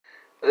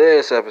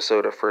This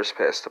episode of First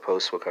Past the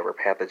Post will cover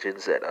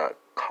pathogens that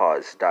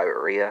cause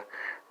diarrhea,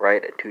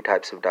 right? And two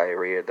types of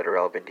diarrhea that are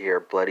relevant here: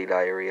 bloody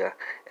diarrhea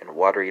and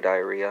watery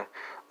diarrhea.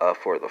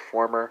 For the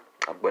former,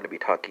 I'm going to be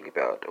talking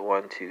about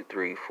 7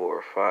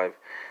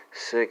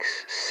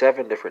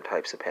 different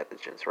types of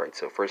pathogens, right?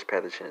 So, first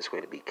pathogen is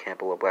going to be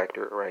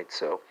Campylobacter, right?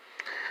 So,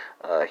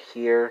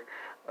 here,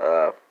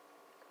 uh,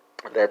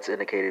 that's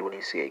indicated when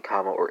you see a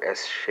comma or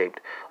S-shaped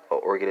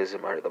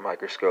organism under the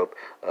microscope,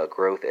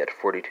 growth at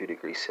 42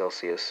 degrees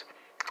Celsius,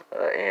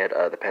 and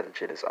the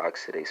pathogen is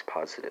oxidase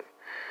positive.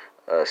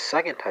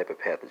 Second type of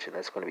pathogen,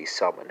 that's going to be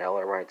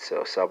Salmonella, right?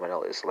 So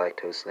Salmonella is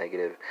lactose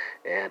negative,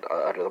 and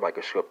under the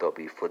microscope there'll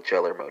be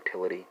flagellar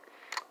motility.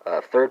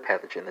 Third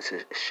pathogen, this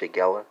is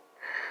Shigella.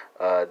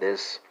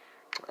 This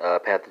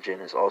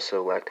pathogen is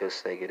also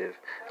lactose negative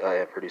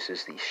and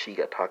produces the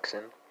Shiga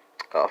toxin.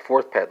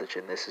 Fourth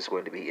pathogen, this is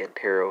going to be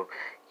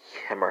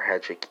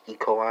enterohemorrhagic E.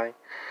 coli.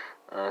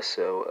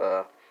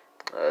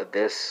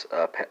 This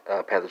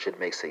pathogen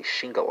makes a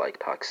Shinga-like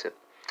toxin.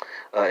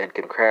 And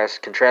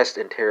contrast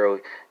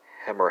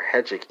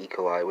enterohemorrhagic E.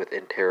 coli with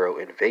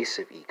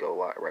entero-invasive E.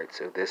 coli, right?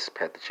 So this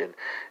pathogen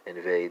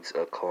invades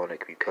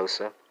colonic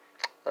mucosa.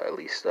 At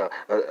least, when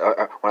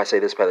I say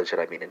this pathogen,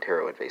 I mean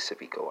entero-invasive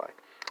E. coli.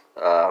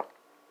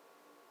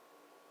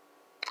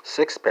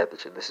 Sixth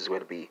pathogen, this is going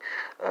to be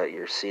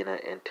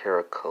Yersinia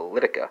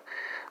enterocolitica.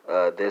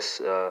 This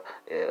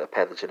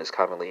pathogen is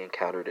commonly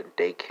encountered in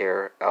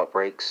daycare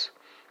outbreaks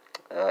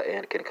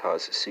and can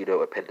cause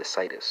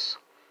pseudoappendicitis.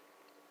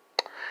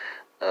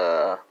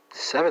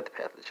 Seventh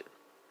pathogen,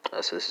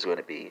 so this is going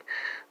to be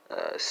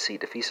C.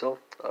 difficile,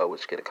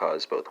 which can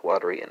cause both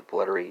watery and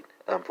bloody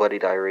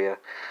diarrhea,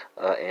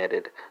 and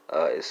it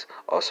is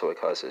also a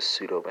cause of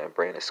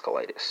pseudomembranous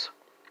colitis.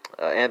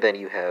 And then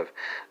you have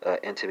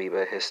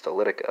Entamoeba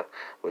histolytica,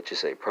 which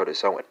is a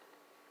protozoan.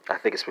 I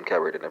think it's been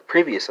covered in a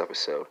previous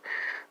episode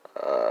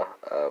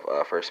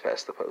of First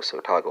Past the Post, so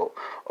toggle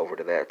over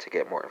to that to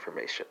get more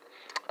information.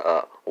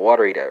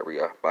 Watery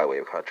diarrhea, by way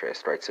of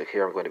contrast, right? So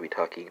here I'm going to be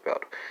talking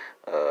about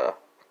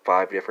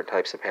 5 different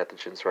types of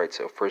pathogens, right?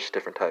 So first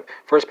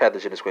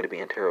pathogen is going to be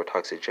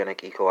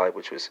enterotoxigenic E. coli,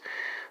 which was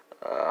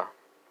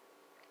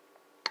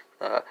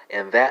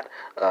and that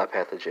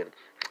pathogen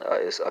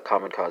is a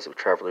common cause of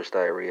traveler's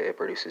diarrhea. It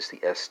produces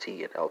the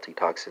ST and LT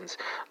toxins.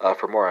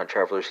 For more on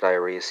traveler's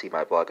diarrhea, see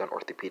my blog on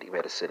orthopedic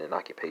medicine and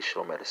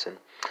occupational medicine.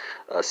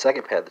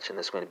 Second pathogen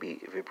is going to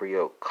be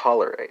Vibrio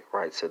cholerae,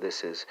 right? So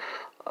this is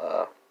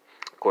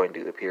going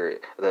to appear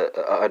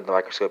under the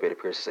microscope. It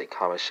appears as a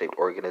comma-shaped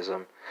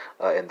organism,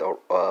 and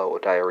the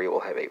diarrhea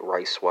will have a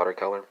rice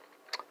watercolor.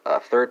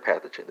 Third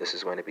pathogen, this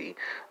is going to be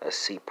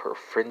C.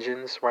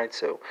 perfringens, right?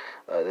 So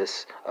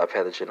this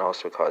pathogen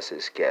also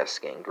causes gas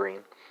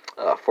gangrene.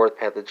 Fourth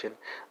pathogen,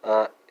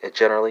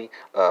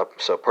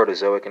 so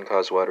protozoa can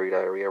cause watery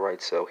diarrhea,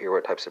 right? So here are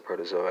what types of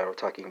protozoa I'm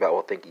talking about.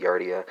 We'll think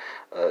Giardia,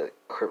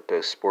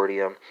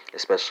 Cryptosporidium,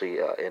 especially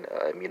in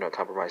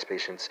immunocompromised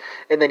patients.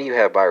 And then you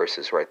have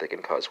viruses, right, that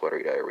can cause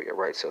watery diarrhea,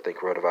 right? So think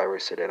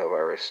rotavirus,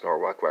 adenovirus,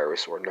 Norwalk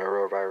virus, or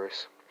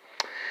norovirus.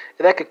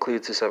 And that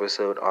concludes this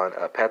episode on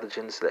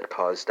pathogens that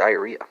cause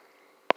diarrhea.